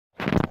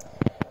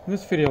In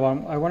this video,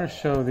 I want to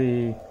show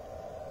the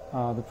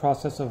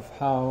process of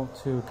how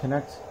to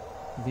connect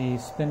the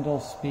Spindle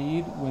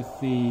speed with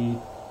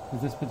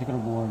this particular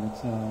board.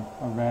 It's a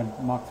red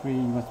Mach3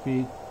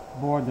 USB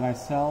board that I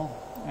sell,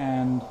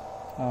 and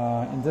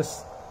in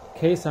this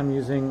case I'm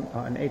using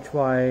an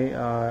HY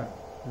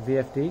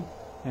VFD,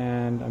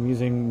 and I'm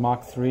using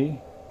Mach3.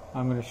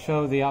 I'm going to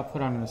show the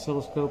output on an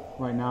oscilloscope.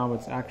 Right now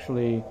it's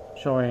actually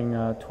showing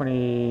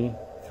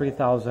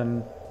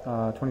 23,000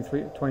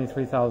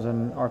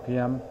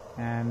 RPM,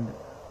 and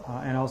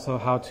also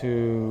how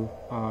to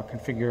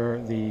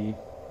configure the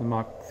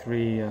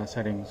Mach3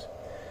 settings.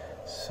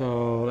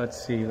 So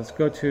let's see, let's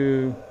go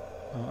to,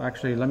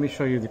 actually let me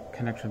show you the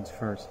connections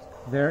first.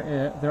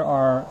 There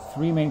are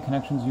three main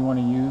connections you want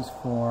to use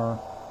for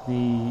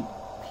the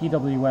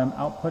PWM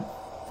output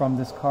from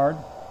this card.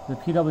 The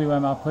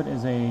PWM output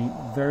is a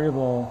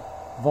variable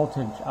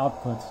voltage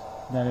output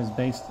that is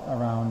based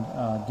around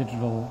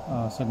digital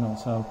signal.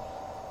 So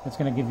it's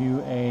going to give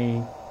you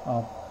a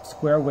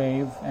square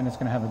wave, and it's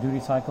going to have a duty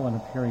cycle and a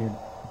period.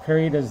 The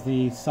period is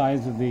the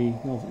size of the,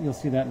 you'll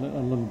see that a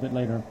little bit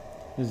later,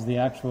 is the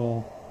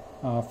actual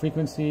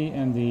frequency,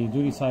 and the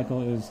duty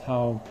cycle is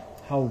how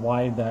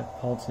wide that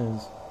pulse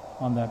is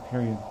on that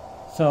period.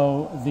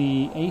 So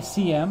the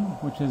ACM,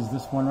 which is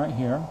this one right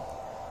here,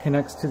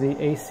 connects to the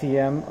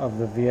ACM of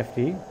the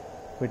VFD,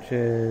 which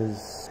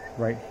is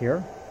right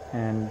here,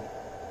 and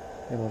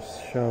it'll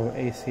show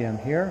ACM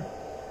here.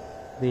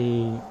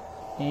 The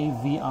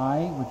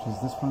AVI, which is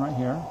this one right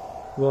here,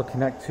 will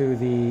connect to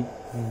the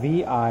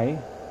VI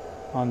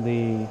on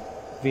the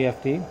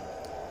VFD,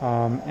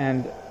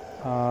 and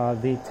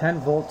the 10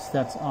 volts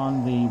that's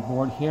on the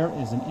board here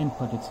is an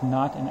input, it's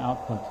not an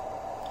output.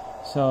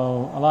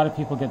 So a lot of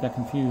people get that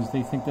confused.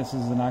 They think this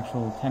is an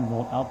actual 10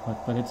 volt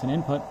output, but it's an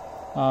input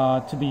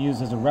to be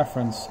used as a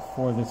reference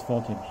for this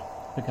voltage,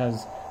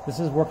 because this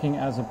is working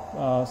as a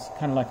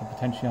kind of like a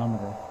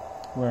potentiometer,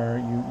 where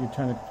you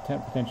turn the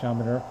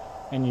potentiometer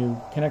and you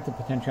connect the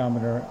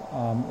potentiometer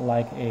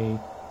like a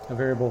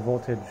variable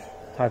voltage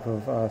type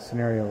of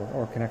scenario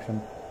or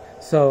connection.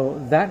 So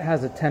that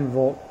has a 10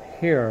 volt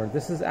here.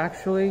 This is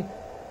actually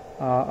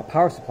a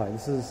power supply.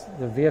 This is,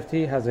 the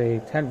VFD has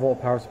a 10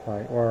 volt power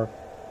supply, or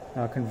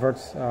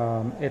converts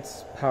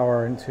its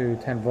power into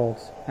 10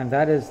 volts, and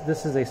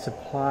this is a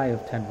supply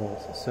of 10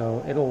 volts.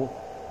 So it'll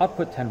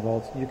output 10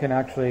 volts. You can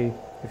actually,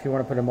 if you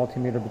want to put a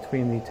multimeter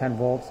between the 10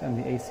 volts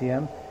and the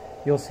ACM,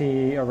 you'll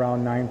see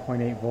around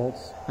 9.8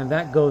 volts, and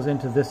that goes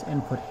into this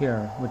input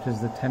here, which is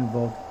the 10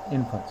 volt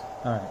input.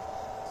 Alright,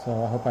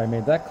 so I hope I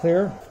made that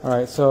clear.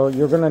 Alright, so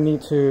you're going to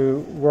need to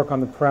work on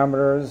the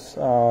parameters.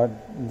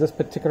 This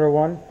particular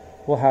one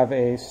will have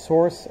a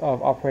source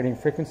of operating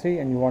frequency,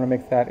 and you want to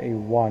make that a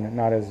 1,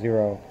 not a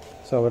 0.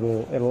 So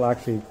it'll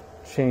actually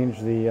change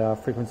the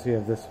frequency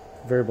of this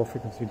variable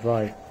frequency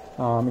drive.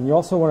 And you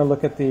also want to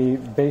look at the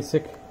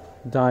basic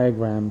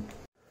diagram.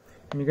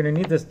 And you're going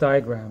to need this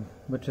diagram,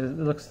 which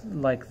looks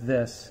like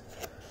this.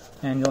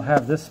 And you'll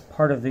have this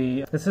part of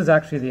this is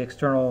actually the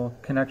external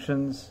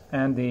connections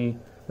and the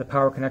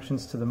power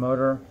connections to the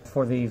motor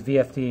for the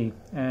VFD.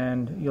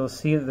 And you'll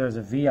see that there's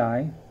a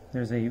VI,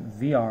 there's a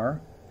VR,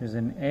 there's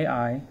an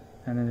AI,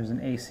 and then there's an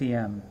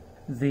ACM.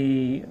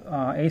 The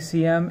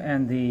ACM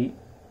and the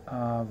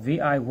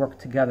VI work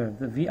together.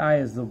 The VI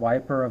is the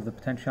wiper of the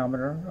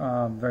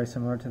potentiometer, very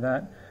similar to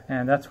that,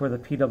 and that's where the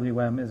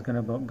PWM is going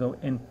to go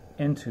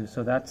into.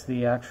 So that's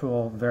the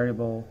actual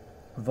variable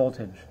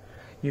voltage.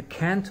 You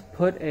can't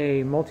put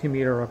a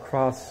multimeter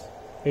across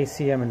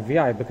ACM and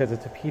VI because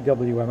it's a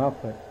PWM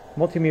output.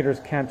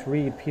 Multimeters can't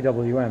read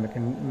PWM. It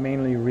can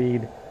mainly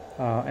read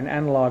an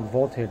analog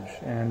voltage,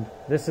 and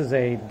this is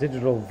a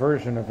digital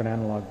version of an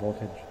analog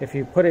voltage. If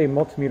you put a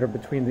multimeter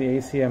between the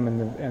ACM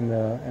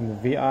and the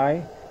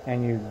VI,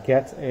 and you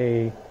get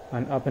an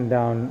up and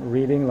down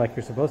reading like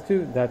you're supposed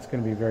to, that's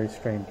going to be very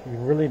strange. You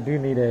really do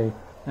need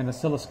an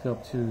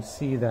oscilloscope to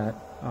see that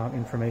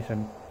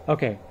information.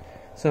 Okay,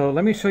 so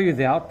let me show you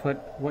the output,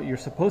 what you're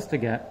supposed to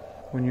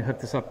get when you hook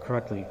this up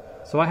correctly.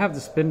 So I have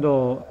the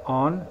Spindle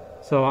on,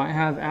 so I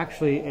have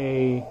actually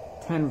a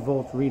 10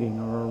 volt reading,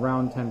 or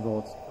around 10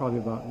 volts, probably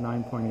about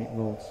 9.8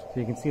 volts. So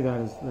you can see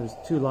that there's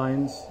two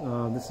lines.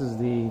 This is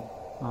the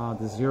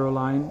 0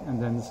 line,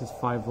 and then this is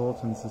 5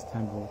 volts, and this is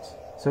 10 volts.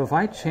 So if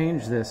I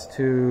change this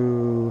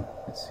to,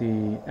 let's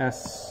see,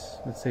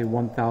 let's say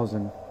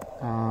 1000,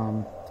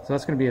 so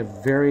that's going to be a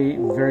very,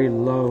 very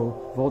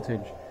low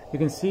voltage. You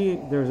can see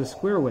there's a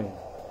square wave,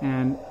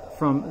 and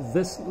from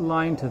this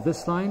line to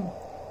this line,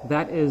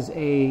 that is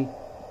a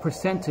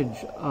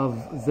percentage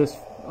of this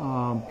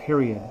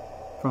period,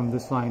 from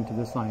this line to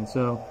this line.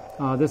 So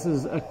this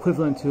is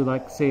equivalent to,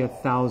 like, say,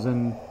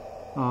 1,000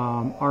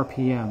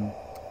 RPM,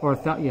 or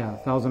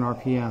 1,000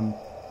 RPM.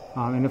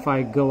 And if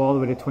I go all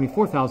the way to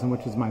 24,000,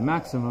 which is my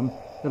maximum,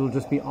 it'll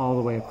just be all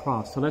the way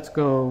across. So let's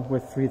go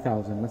with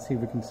 3,000. Let's see if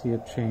we can see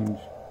it change.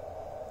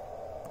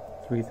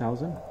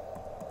 3,000.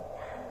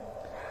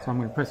 So I'm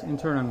going to press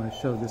enter, and I'm going to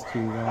show this to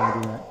you while I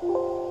do that.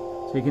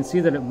 So you can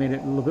see that it made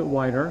it a little bit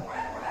wider.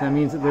 That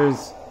means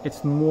that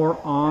it's more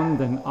on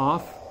than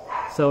off.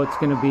 so it's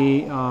going to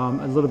be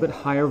a little bit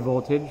higher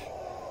voltage.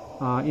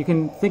 You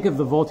can think of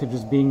the voltage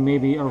as being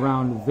maybe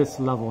around this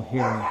level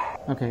here.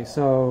 Okay,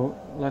 so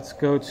let's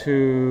go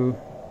to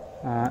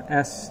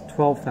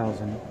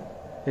S12,000.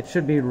 It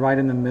should be right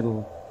in the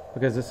middle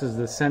because this is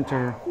the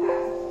center.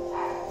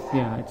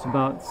 Yeah, it's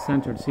about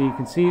centered. So you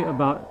can see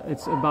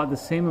it's about the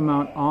same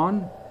amount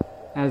on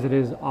as it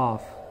is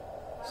off.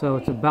 So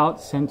it's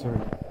about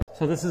centered.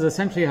 So this is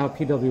essentially how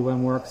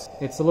PWM works.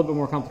 It's a little bit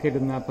more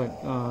complicated than that, but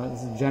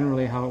this is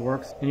generally how it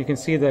works. And you can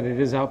see that it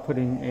is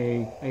outputting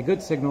a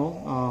good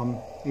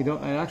signal. It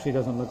actually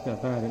doesn't look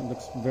that bad. It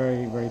looks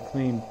very, very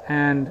clean.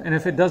 And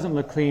if it doesn't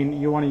look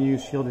clean, you want to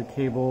use shielded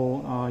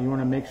cable. You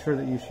want to make sure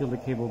that you shield the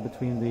cable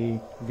between the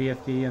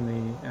VFD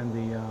and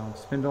the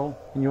spindle.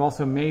 And you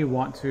also may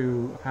want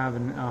to have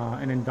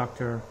an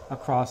inductor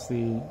across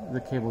the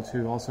cable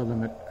to also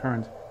limit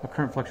current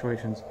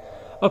fluctuations.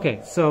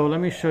 Okay, so let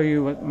me show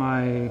you what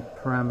my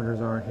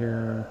parameters are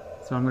here.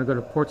 So I'm going to go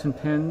to ports and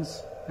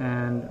pins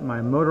and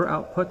my motor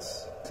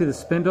outputs. See the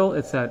spindle,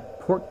 it's at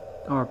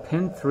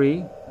pin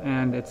 3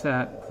 and it's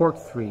at port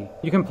 3.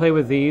 You can play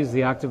with these,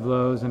 the active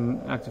lows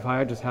and active high.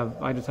 I just have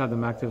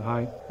them active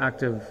high,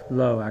 active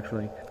low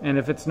actually. And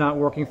if it's not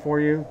working for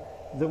you,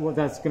 what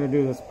that's going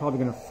to do is probably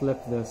going to flip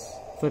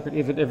it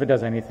if it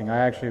does anything.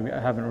 I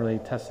haven't really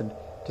tested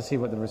to see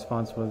what the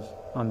response was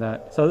on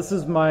that. So this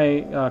is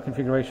my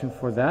configuration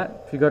for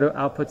that. If you go to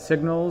output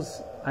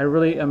signals, I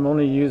really am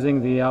only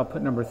using the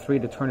output number 3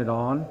 to turn it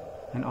on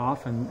and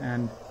off,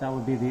 and that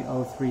would be the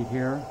 03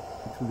 here,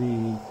 which would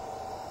be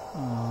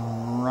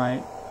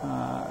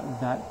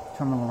that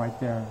terminal right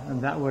there, and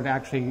that would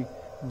actually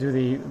do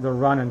the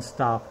run and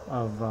stop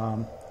of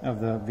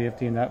the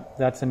VFD, and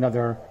that's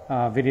another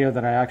video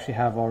that I actually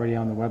have already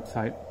on the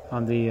website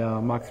on the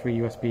Mach3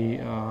 USB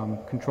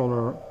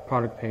Controller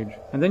product page.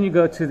 And then you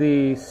go to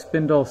the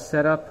spindle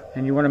setup,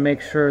 and you want to make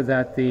sure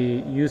that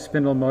the use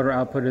spindle motor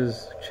output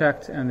is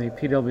checked and the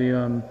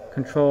PWM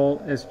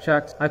control is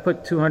checked. I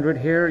put 200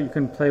 here. You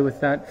can play with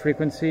that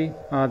frequency.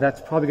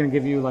 That's probably going to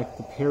give you like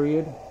the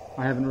period.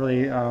 I haven't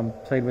really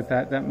played with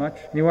that much.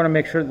 You want to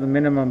make sure that the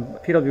minimum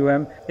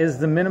PWM is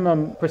the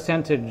minimum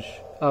percentage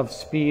of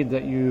speed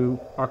that you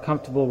are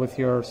comfortable with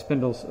your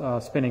spindles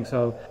spinning.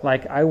 So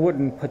like I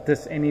wouldn't put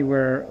this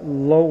anywhere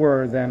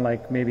lower than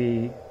like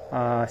maybe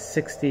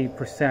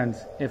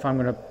 60% if I'm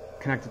going to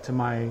connect it to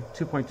my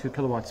 2.2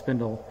 kilowatt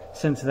spindle,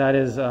 since that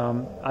is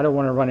I don't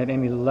want to run it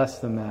any less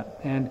than that,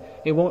 and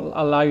it won't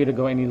allow you to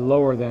go any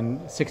lower than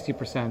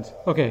 60%.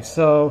 Okay,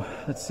 so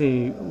let's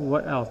see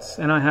what else.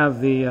 And I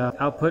have the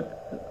output,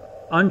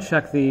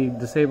 uncheck the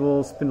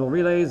disable spindle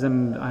relays,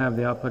 and I have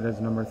the output as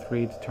number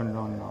 3 to turn it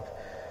on and off.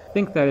 I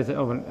think that is it.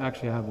 Oh, and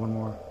actually I have one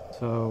more.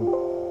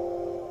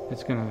 So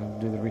it's gonna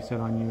do the reset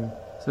on you.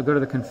 So go to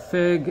the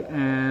config,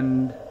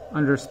 and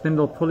under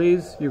spindle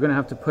pulleys, you're gonna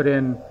have to put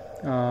in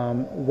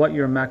what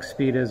your max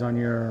speed is on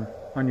your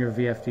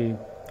VFD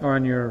or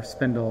on your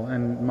spindle,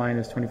 and mine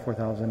is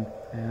 24,000,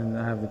 and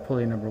I have the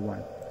pulley number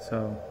 1.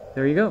 So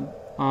there you go.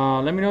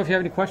 Let me know if you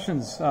have any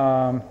questions.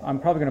 I'm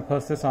probably going to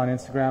post this on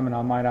Instagram, and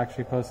I might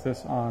actually post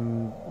this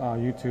on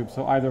YouTube.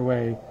 So either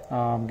way,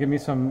 give me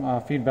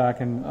some feedback,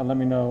 and let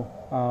me know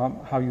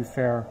how you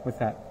fare with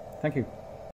that. Thank you.